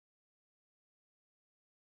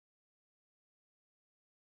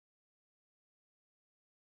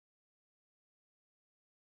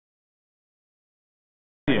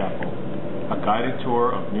guided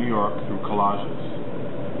tour of New York through collages.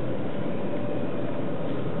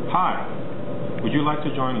 Hi, would you like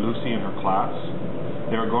to join Lucy and her class?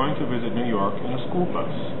 They are going to visit New York in a school bus.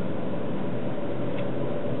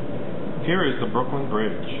 Here is the Brooklyn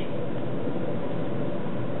Bridge.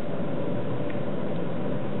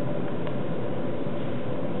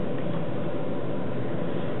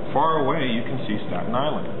 Far away you can see Staten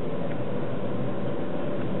Island,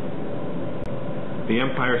 the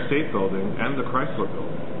Empire State Building and the Chrysler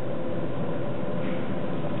Building.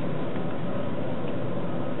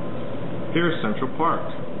 Here is Central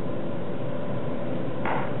Park.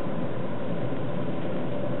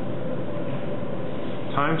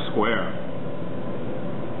 Times Square.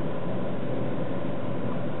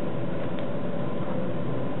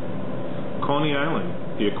 Coney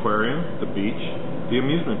Island, the aquarium, the beach, the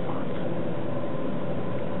amusement park.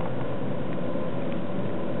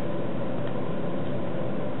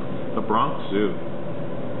 The Bronx Zoo.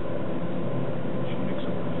 Should make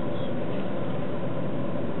some noises.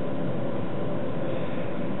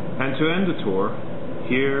 And to end the tour,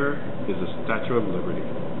 here is the Statue of Liberty.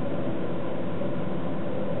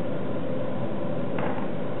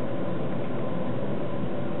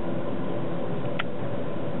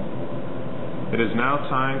 It is now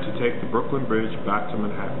time to take the Brooklyn Bridge back to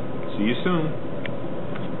Manhattan. See you soon.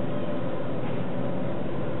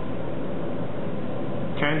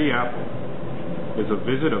 Candy Apple is a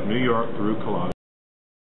visit of New York through collage.